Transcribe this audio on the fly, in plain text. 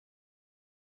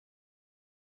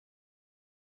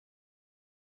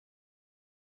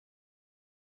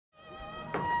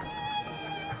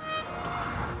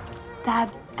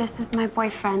Dad, this is my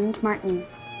boyfriend, Martin.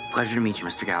 Pleasure to meet you,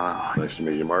 Mr. Gallo. Nice to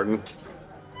meet you, Martin.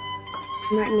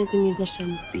 Martin is a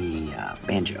musician. The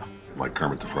banjo. Like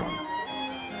Kermit the Frog.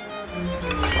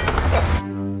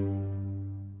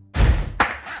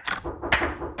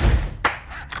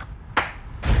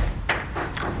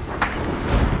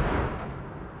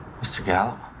 Mr.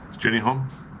 Gallo, Is Jenny home?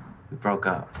 we broke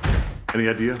up. Any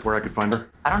idea where I could find her?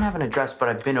 I don't have an address, but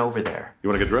I've been over there. You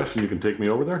want to get dressed and you can take me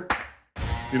over there?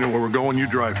 You know where we're going, you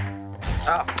drive.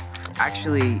 Oh,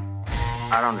 actually,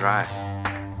 I don't drive.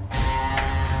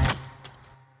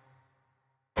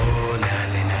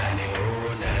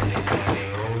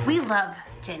 We love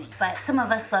Jenny, but some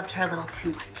of us loved her a little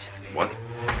too much. What?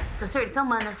 A certain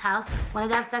someone in this house wanted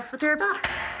to have sex with her daughter.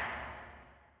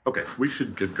 Okay, we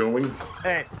should get going.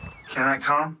 Hey, can I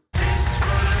come? You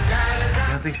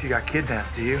don't think she got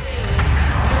kidnapped, do you?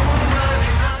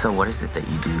 So what is it that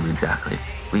you do exactly?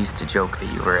 We used to joke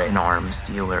that you were an arms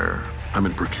dealer. I'm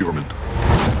in procurement.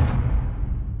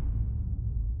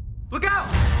 Look out!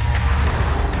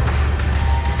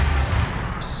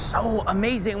 So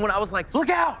amazing when I was like, look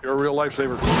out! You're a real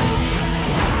lifesaver.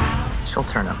 She'll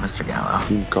turn up, Mr. Gallo.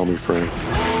 You can call me Frank.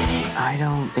 I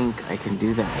don't think I can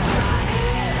do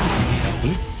that.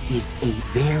 This is a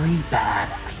very bad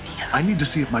idea. I need to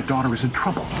see if my daughter is in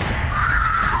trouble.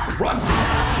 Run!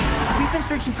 We've been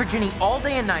searching for Jenny all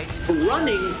day and night,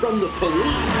 running from the police.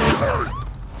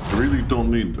 I really don't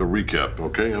need a recap,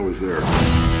 okay? I was there.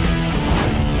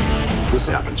 This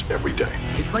happens every day.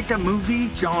 It's like that movie,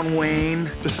 John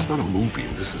Wayne. This is not a movie,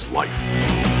 this is life.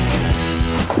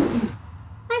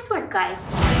 Nice work, guys.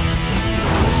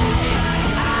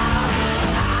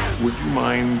 Would you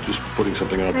mind just putting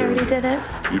something out I there? already did it.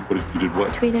 You did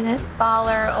what? Tweeted it.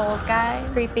 Baller old guy,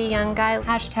 creepy young guy,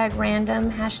 hashtag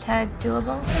random, hashtag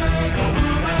doable.